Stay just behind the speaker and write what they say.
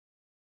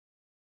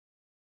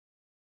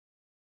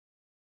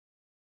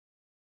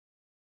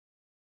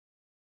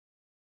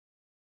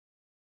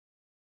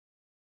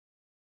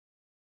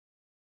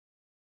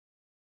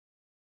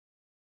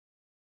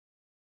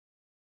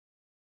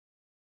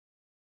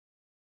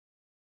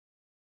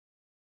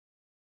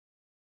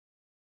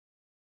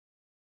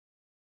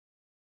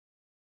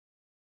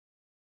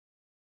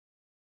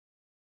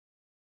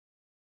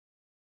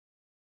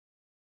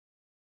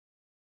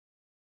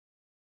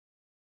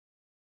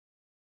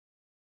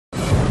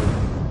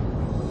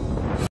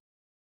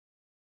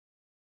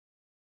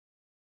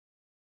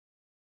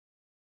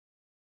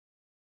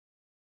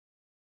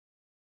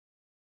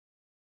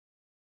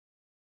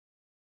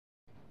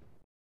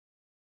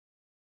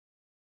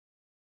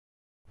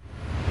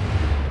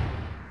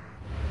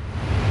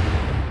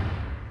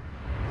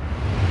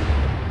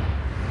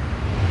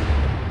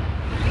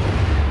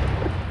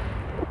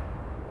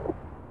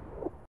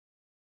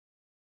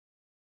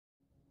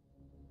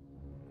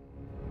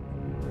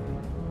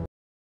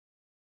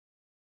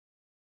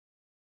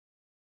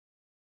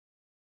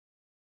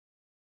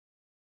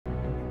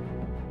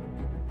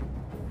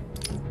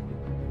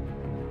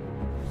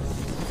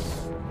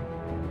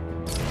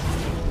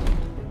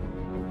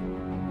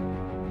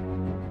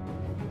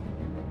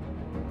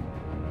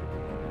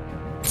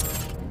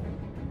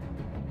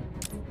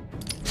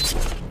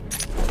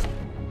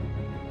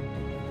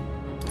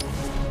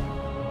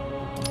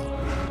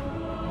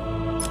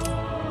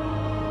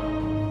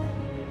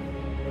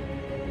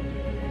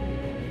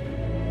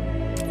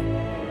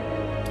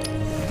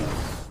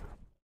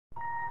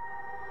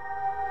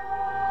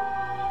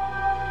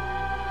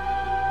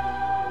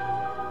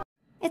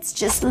It's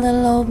just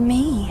little old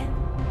me.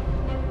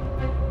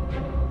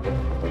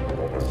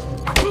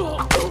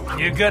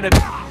 You're gonna...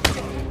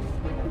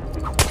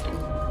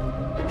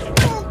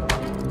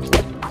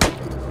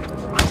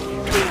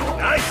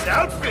 Nice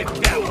outfit,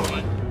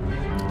 Catwoman!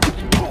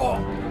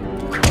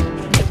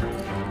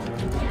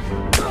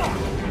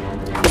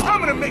 I'm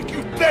gonna make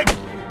you beg!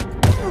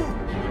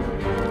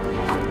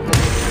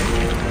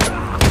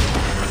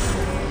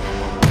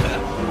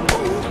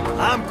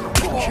 I'm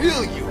gonna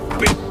kill you,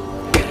 bitch!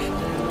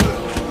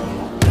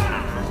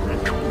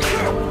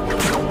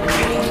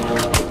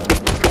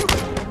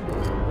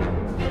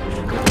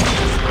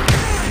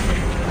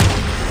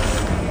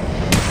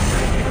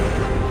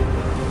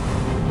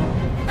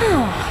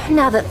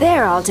 Now that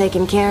they're all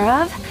taken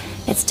care of,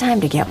 it's time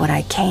to get what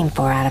I came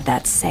for out of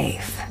that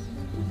safe.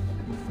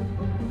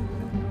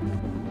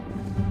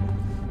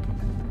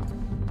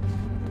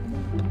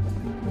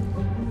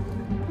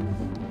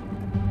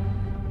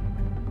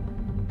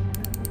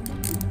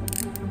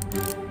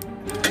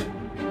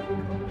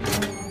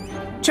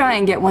 Try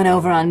and get one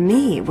over on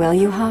me, will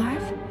you,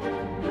 Harv?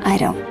 I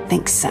don't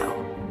think so.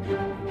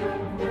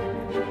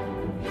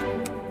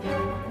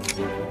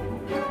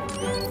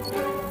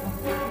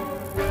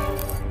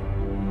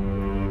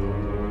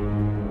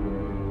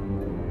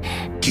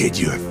 Get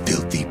your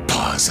filthy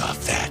paws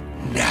off that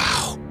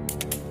now.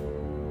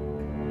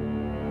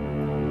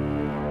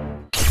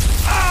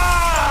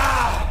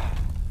 Ah!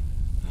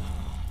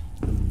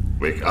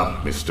 Wake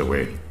up, Mr.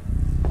 Wayne.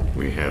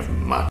 We have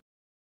much.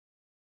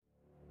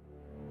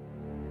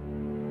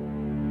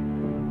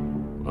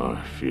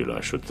 I feel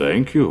I should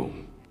thank you.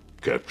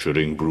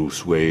 Capturing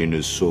Bruce Wayne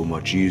is so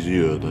much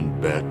easier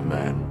than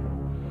Batman.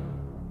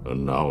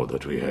 And now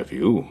that we have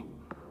you,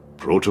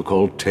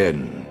 Protocol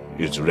 10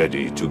 is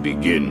ready to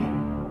begin.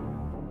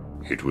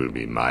 It will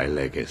be my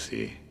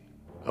legacy,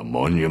 a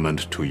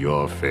monument to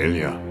your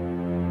failure.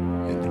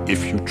 And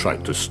if you try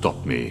to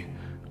stop me,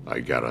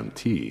 I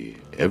guarantee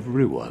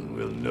everyone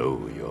will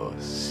know your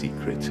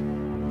secret.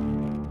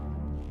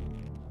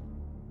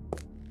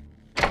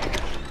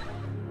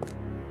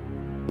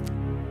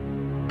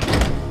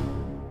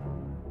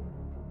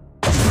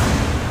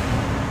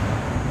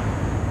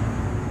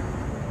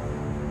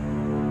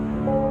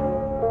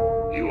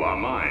 You are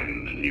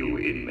mine, new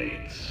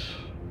inmates.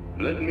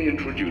 Let me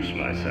introduce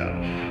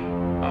myself.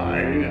 I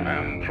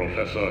am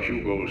Professor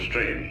Hugo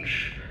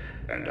Strange,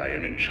 and I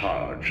am in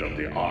charge of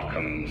the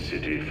Arkham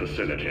City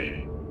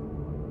facility.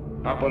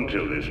 Up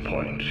until this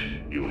point,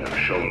 you have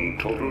shown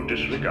total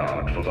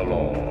disregard for the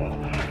law,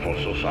 for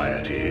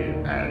society,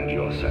 and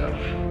yourself.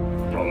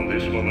 From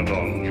this moment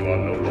on, you are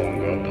no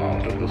longer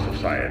part of the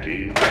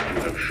society that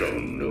you have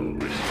shown no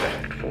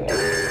respect for.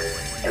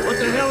 What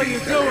the hell are you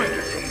doing?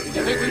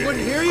 You think we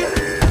wouldn't hear you?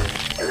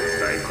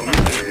 Thank you.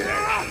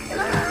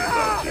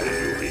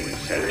 You being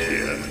sent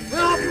here.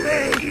 Help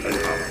me! Even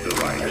have the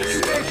right to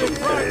Making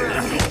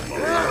progress!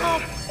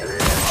 Help!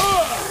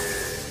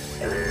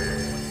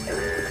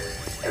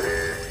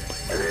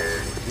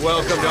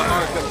 Welcome to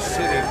Arkham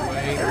City,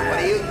 Wayne. What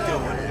are you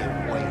doing here,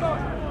 Wayne?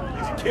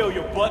 Did you kill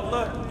your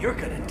butler? You're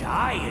gonna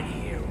die in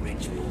here,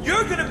 rich boy.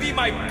 You're gonna be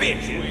my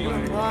bitch,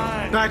 Wayne.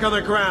 Back on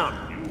the ground.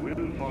 You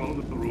will follow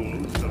the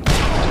rules of...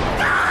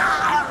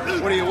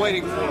 What are you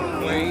waiting for,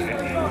 Wayne?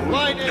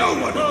 Lightning! No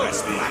one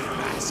wears black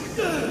mask.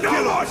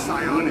 No more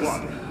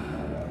silence.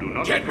 Do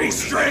not Get me approach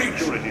straight. the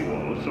security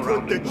wall Put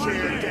surrounding the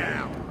chair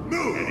down.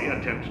 Move. Any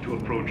attempt to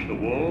approach the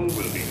wall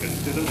will be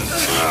considered an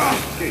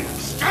escape.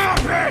 Stop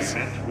it!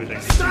 Met with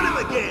a Stun him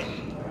again.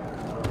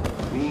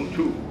 Rule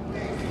 2.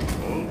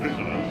 All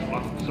prisoners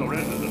must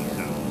surrender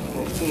themselves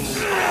for full...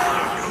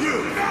 You,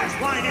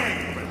 that's line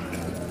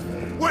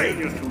A. Wait,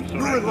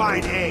 you're in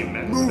line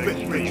A. Move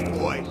it, rich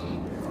boy.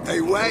 Hey,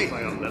 Wayne,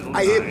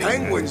 I hear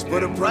Penguins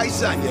put a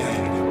price on you.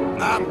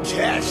 I'm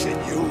cashing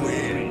you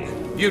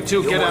in. You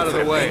two get out of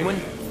the way.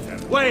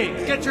 Wayne,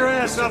 get your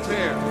ass up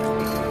here.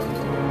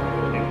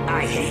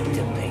 I hate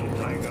the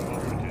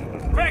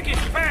Penguin. Crack his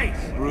face!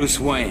 Bruce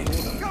Wayne,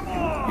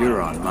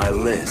 you're on my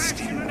list.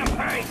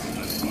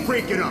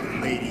 Break it up,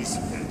 ladies.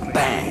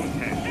 Bang!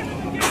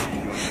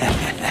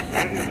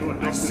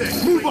 I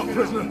said, move up,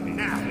 prisoner,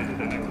 now.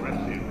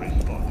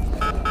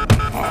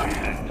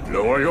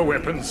 Lower your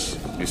weapons.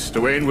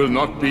 Mr. Wayne will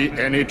not be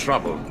any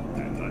trouble.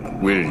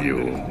 Will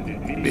you,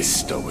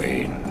 Mr.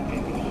 Wayne?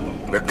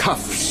 The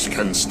cuffs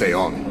can stay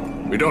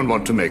on. We don't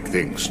want to make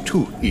things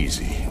too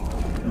easy,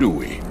 do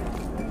we?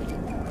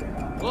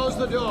 Close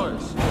the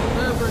doors.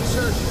 Prepare for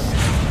insertion.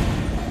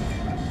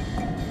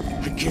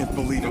 I can't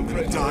believe I'm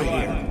gonna die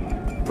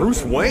here.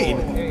 Bruce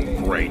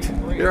Wayne? Great.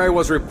 Here I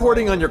was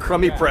reporting on your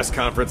crummy press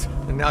conference,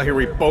 and now here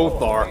we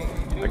both are.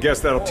 I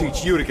guess that'll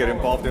teach you to get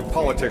involved in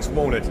politics,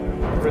 won't it?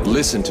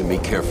 Listen to me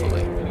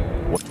carefully.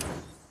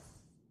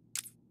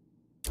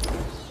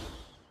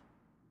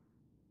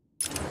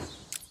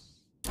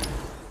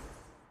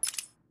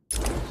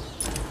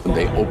 When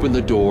they open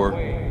the door,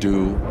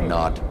 do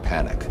not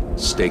panic.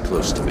 Stay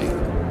close to me.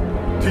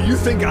 Do you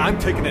think I'm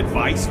taking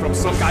advice from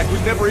some guy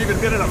who's never even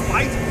been in a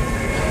fight?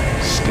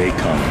 Stay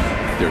calm.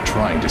 They're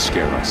trying to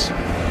scare us.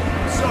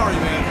 Sorry,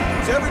 man.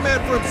 It's every man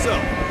for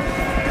himself.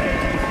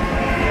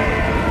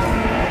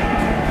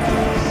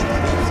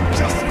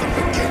 Just the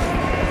beginning.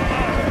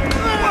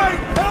 Wait!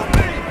 Help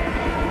me!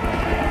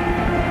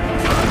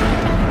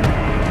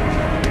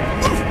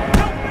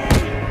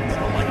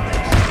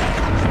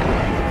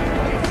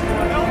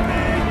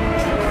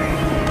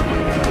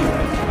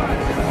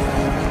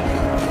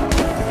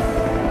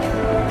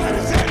 That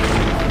is it.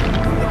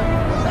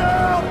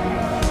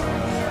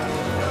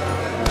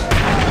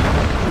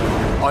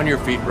 On your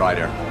feet,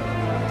 Ryder.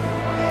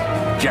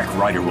 Jack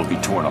Ryder will be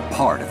torn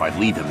apart if I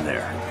leave him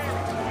there.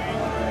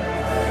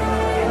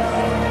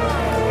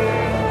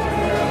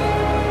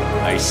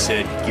 I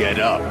said get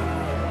up.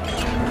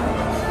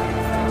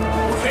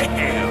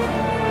 Well,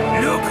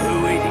 look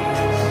who it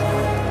is.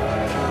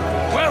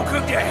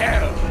 Welcome to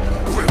hell,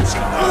 Bruce.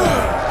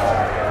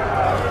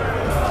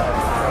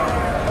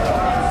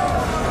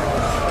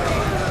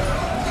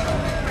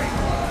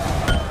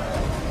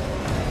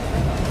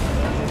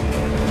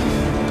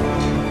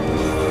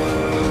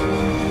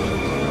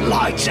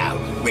 Lights out,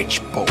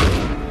 rich boy.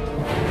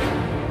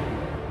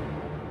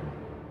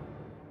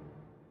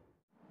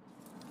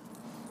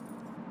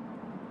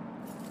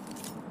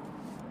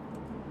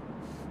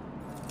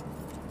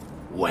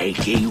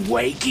 Wakey,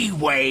 wakey,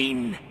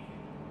 Wayne.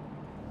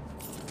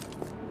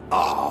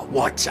 Oh,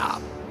 what's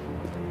up?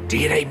 Do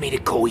you need me to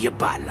call you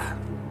butler?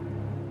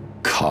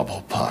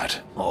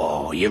 Cobblepot.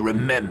 Oh, you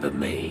remember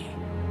me.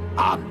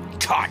 I'm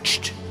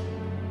touched.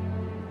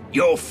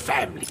 Your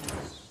family.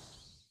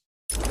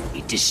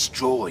 It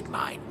destroyed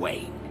mine,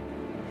 Wayne.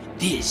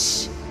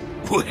 This,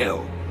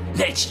 well,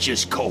 let's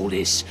just call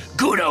this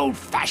good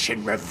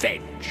old-fashioned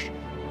revenge.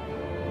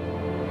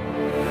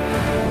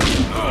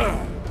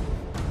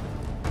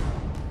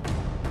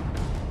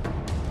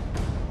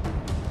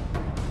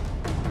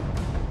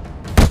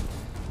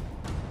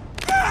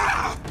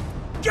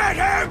 Get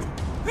him!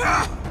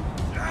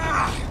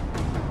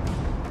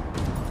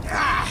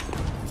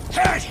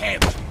 Hurt him!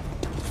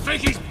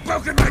 Think he's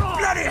broken my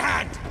bloody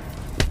hand!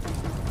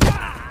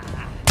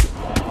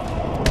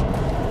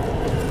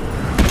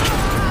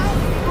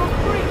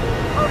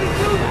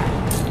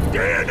 Do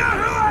you know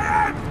who I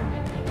am?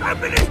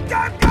 Open this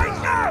damn gate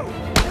now!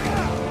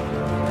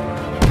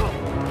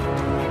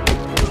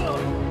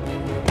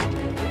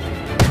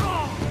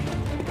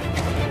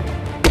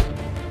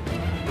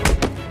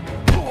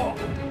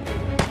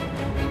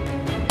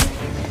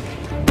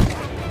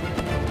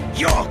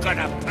 You're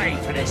gonna pay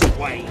for this,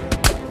 Wayne!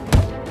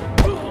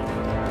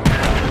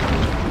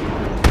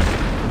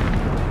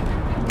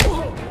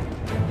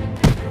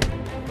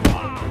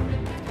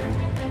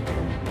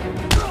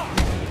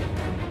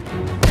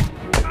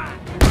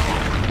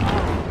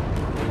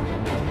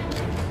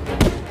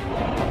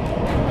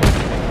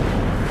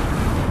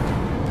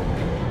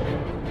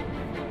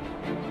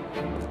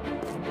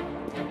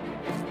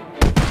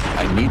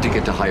 I need to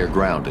get to higher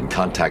ground and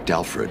contact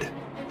Alfred.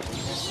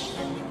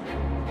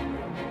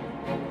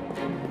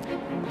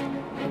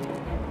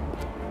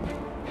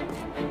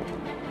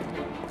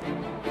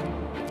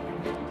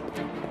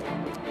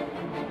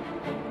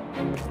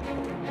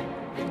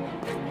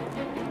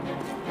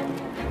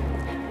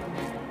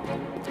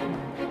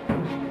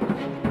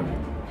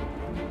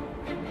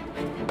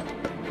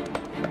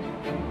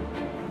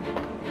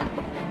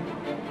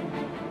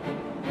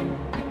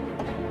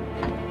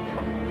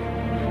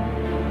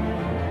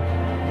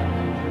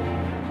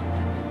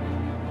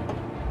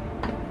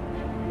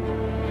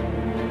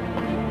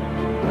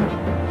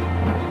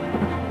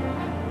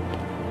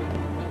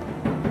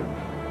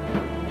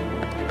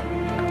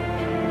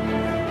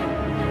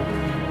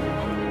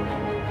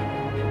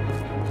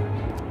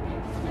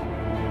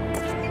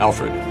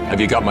 Alfred,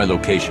 have you got my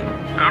location?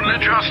 Only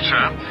just,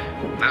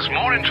 sir. There's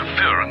more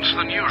interference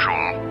than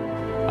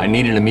usual. I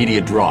need an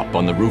immediate drop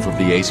on the roof of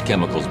the Ace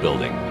Chemicals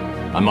building.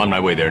 I'm on my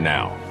way there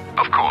now.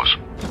 Of course.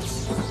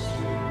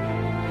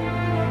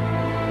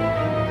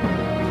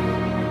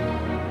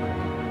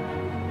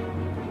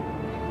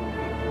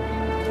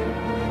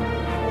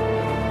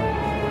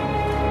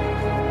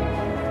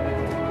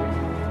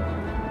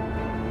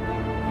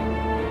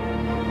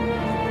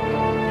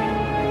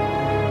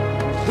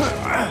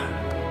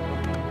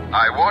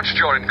 I watched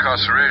your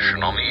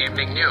incarceration on the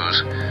evening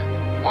news.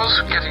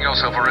 Was getting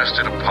yourself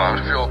arrested a part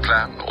of your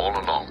plan all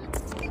along?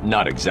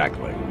 Not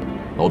exactly.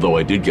 Although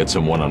I did get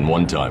some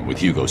one-on-one time with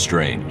Hugo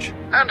Strange.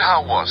 And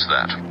how was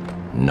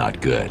that?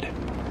 Not good.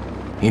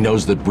 He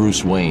knows that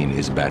Bruce Wayne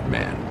is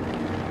Batman.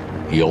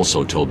 He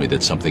also told me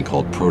that something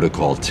called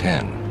Protocol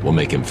 10 will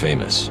make him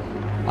famous.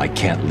 I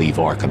can't leave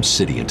Arkham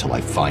City until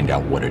I find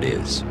out what it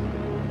is.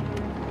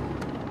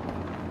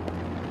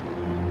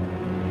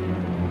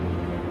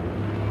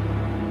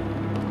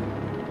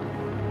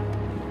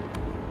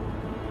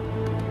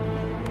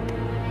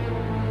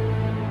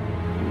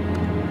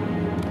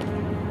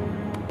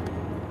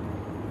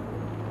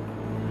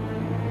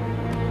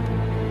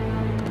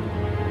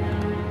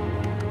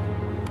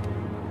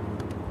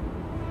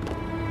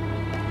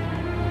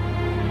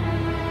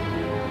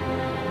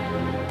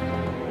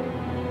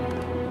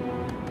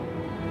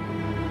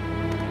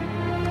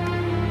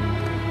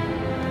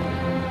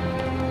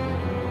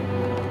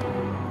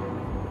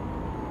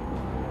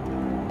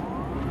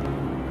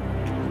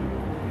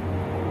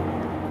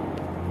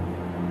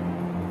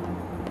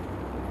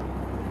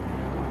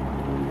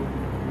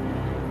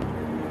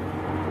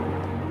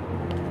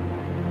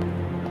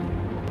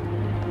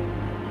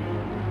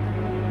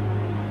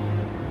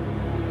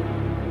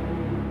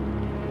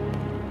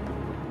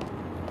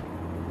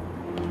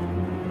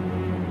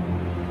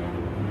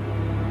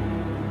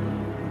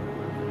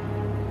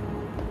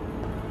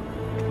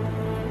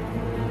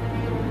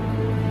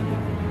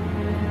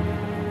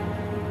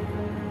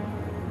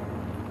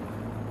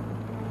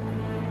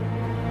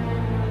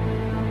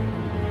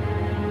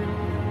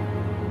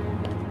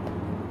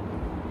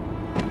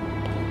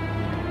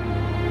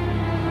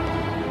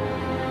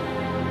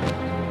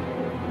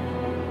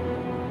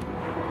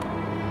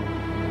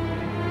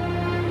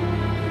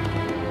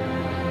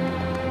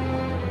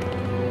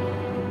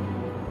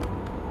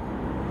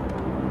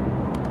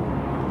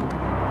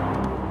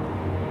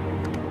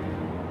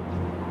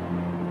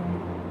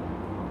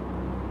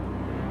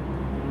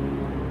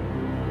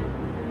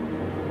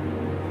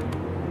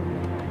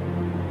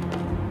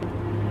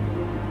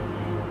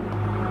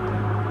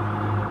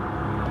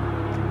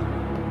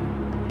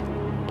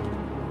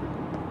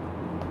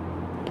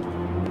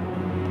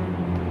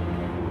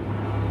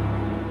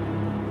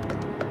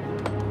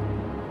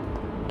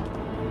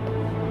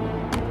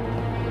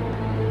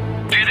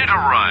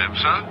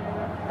 sir?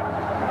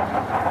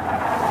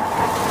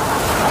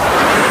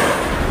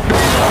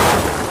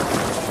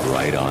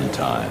 Right on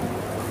time.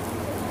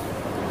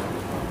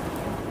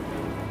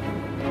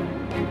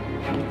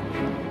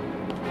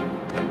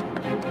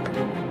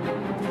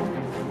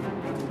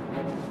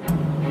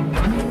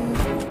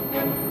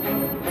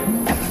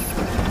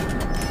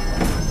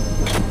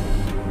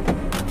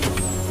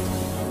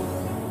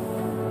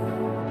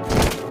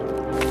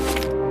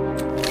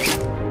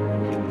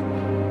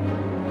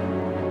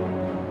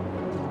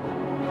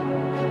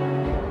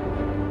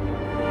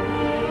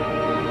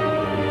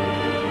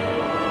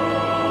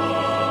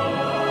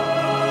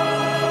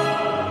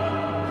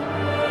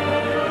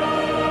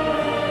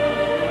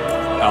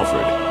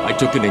 Alfred, I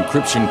took an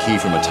encryption key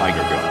from a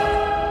Tiger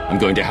gun. I'm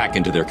going to hack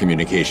into their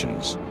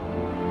communications.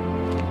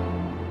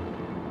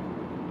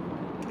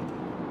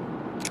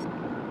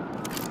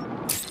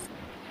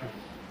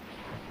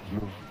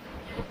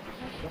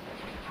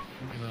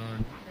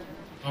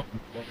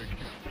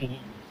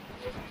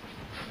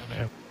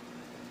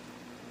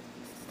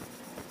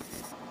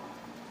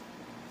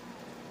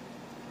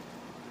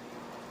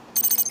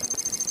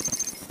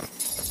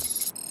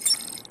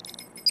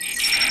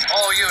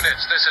 All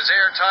units, this is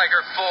Air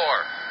Tiger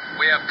 4.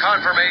 We have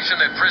confirmation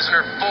that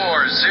prisoner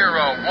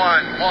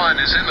 4011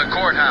 is in the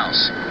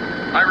courthouse.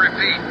 I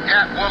repeat,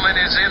 Catwoman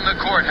is in the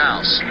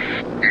courthouse.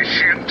 Is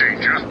she in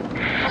danger?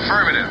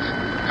 Affirmative.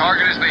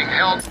 Target is being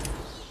held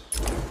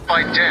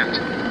by Dent.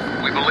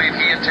 We believe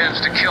he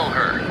intends to kill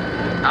her.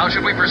 How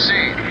should we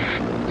proceed?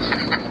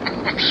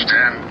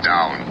 Stand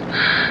down.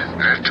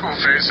 Let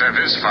Two-Face have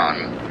his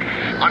fun.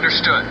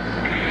 Understood.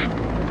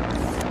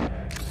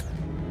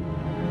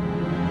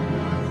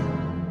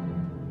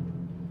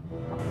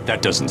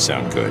 That doesn't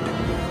sound good.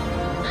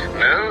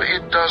 No,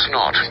 it does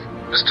not.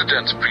 Mr.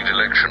 Dent's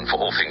predilection for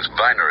all things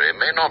binary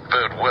may not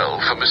bode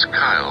well for Miss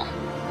Kyle.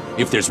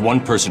 If there's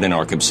one person in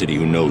Arkham City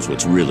who knows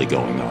what's really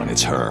going on,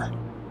 it's her.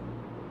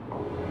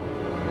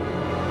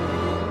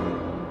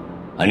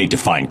 I need to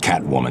find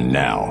Catwoman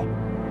now.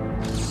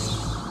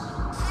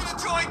 You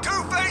join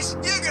Two-Face?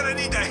 You're gonna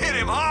need to hit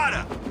him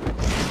harder!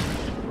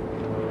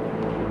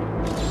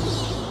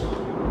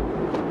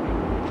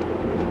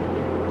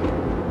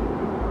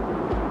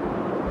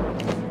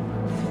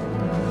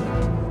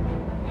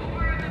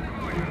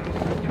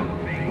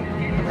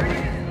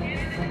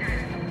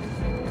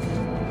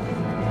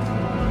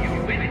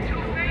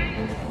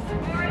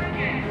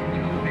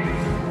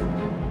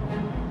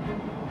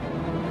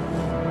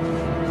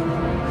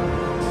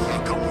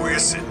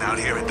 Sitting out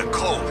here in the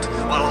cold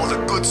while all the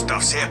good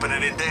stuff's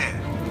happening in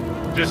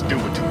there. Just do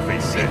what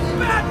Two-Face says.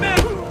 Batman!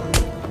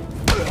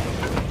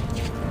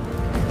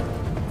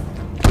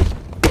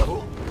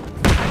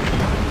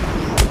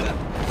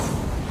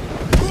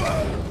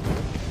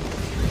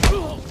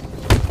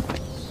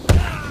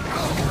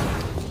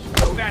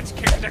 That's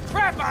kicking the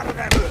crap out of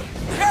them!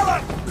 Kill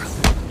him!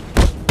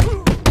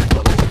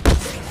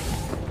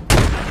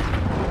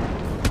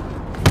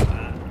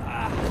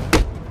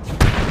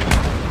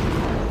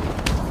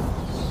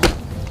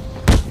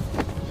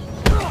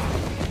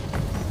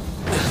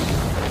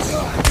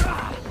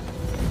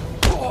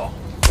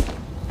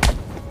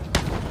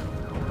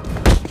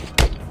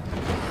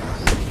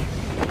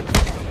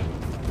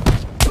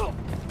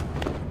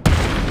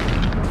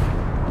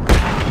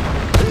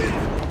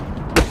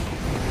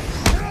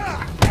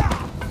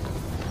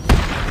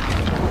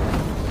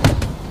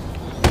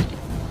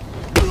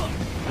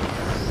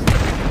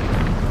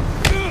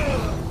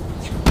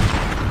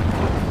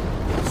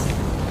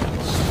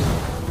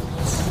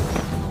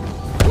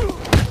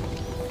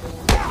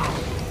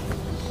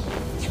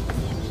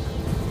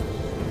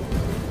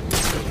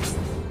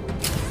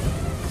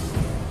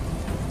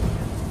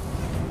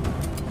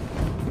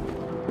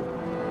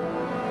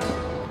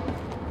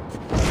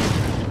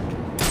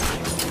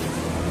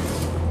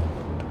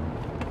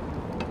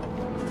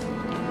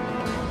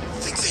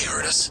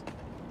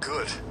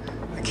 Good.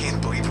 I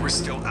can't believe we're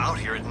still out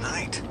here at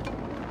night.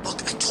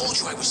 Look, I told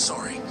you I was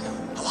sorry.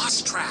 I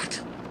lost track.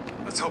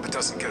 Let's hope it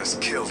doesn't get us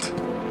killed.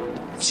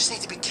 We just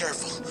need to be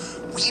careful.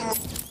 We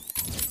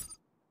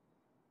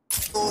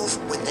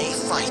move when they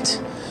fight.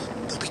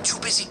 They'll be too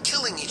busy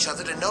killing each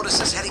other to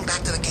notice us heading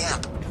back to the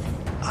camp.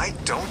 I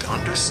don't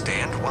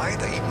understand why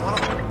they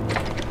want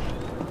to...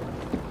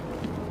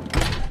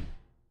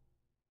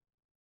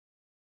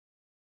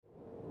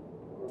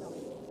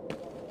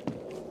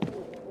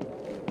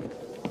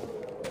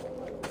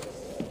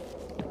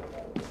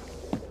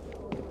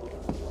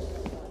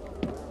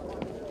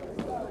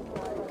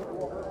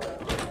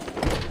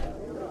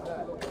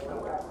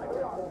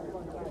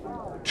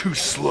 Too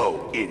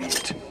slow,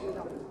 idiot.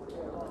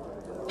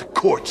 The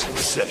court's in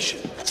session.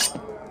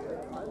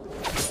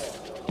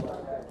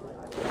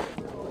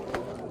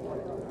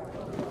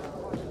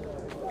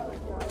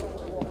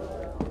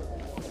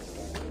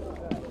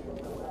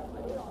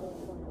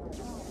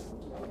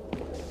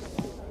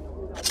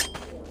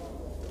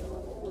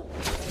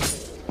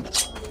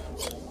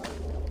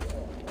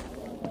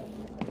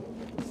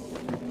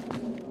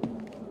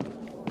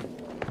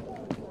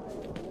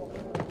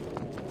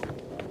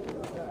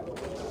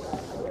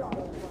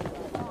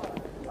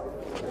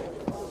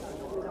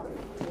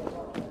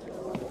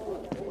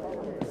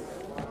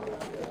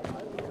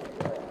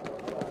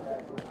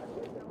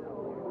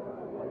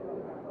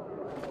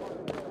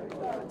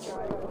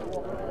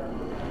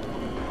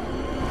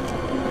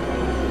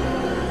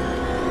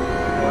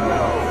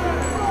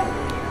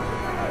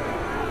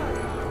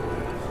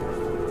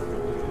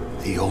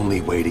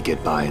 only way to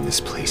get by in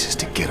this place is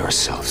to get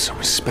ourselves some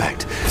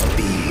respect.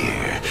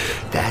 Fear.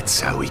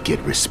 That's how we get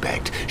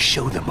respect.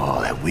 Show them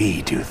all that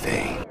we do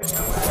things.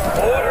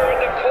 Order in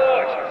the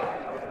court!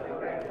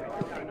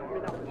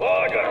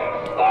 Order!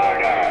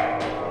 Order!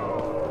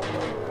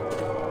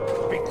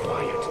 Be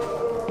quiet.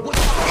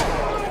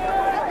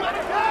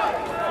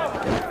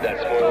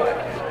 That's more like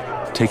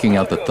it. Taking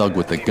out the thug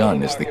with the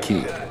gun is the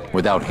key.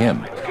 Without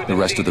him, the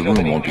rest of the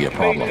room won't be a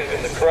problem.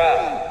 In the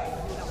crowd.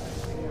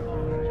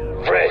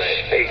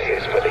 Fresh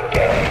faces for the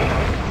gang.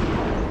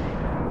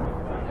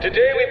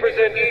 Today we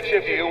present each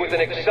of you with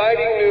an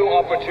exciting new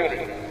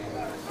opportunity.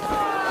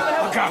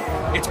 Look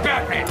out! It's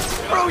Batman!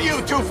 Screw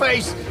you,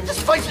 Two-Face!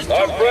 This place is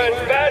Our friend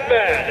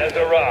Batman has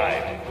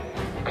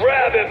arrived.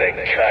 Grab him and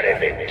cut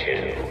him in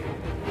two.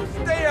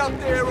 Stay out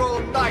there all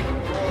night,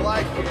 all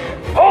I care.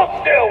 Hold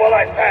still while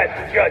I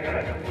pass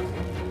judgment.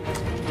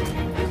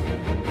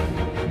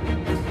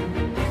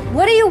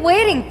 What are you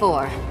waiting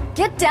for?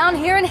 Get down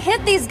here and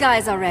hit these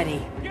guys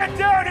already. Get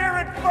down here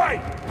and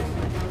fight!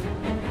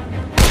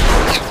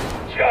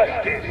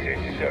 Justice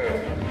is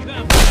served.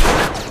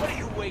 What are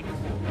you waiting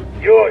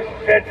for? Your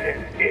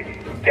sentence is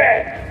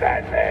death,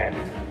 Batman.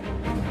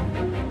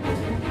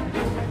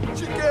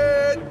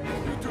 Chicken!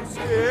 You too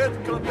scared to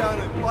come down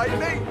and fight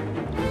me?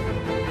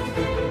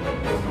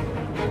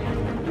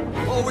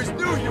 Always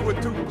knew you were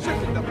too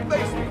chicken to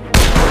face me.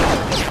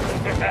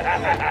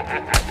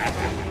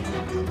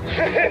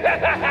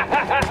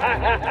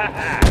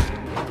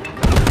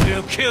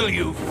 He'll kill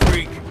you,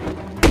 freak!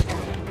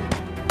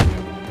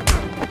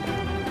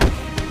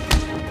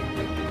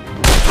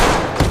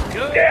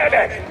 Damn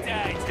it!